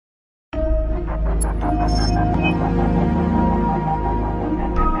I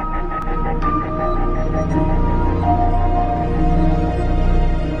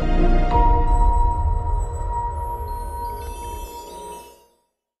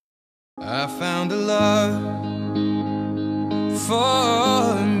found a love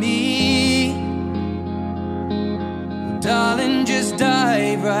for me. Darling, just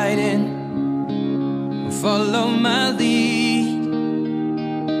dive right in, follow my lead.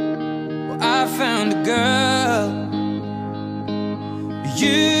 Well, I found a girl,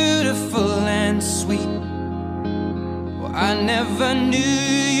 beautiful and sweet. Well, I never knew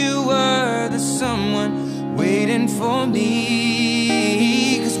you were the someone waiting for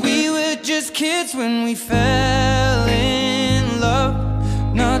me. 'Cause we were just kids when we fell in love,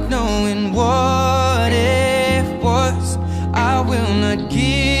 not knowing what it was. I will not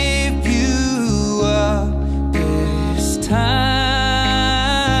give you up this time.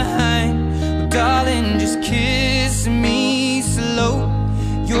 Darling, just kiss me slow.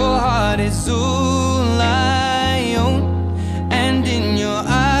 Your heart is all I own, and in your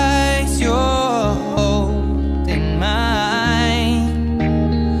eyes you're holding mine.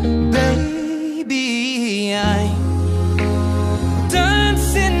 Baby, I'm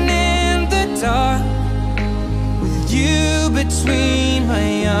dancing in the dark with you between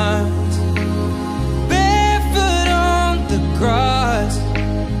my arms, barefoot on the grass.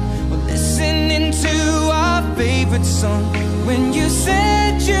 We're listening to our favorite song. When you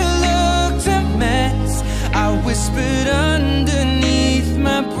said you looked a mess, I whispered underneath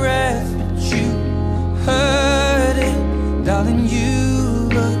my breath, but you heard it. Darling, you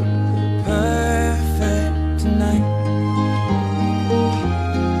look perfect tonight.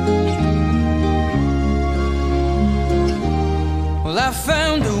 Well, I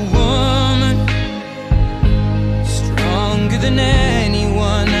found a woman stronger than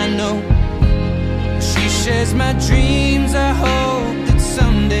anyone I know. She shares my dreams. I hope that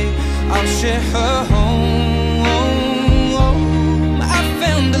someday I'll share her home. I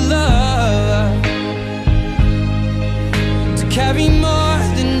found a love to carry more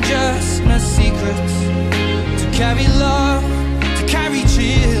than just my secrets, to carry love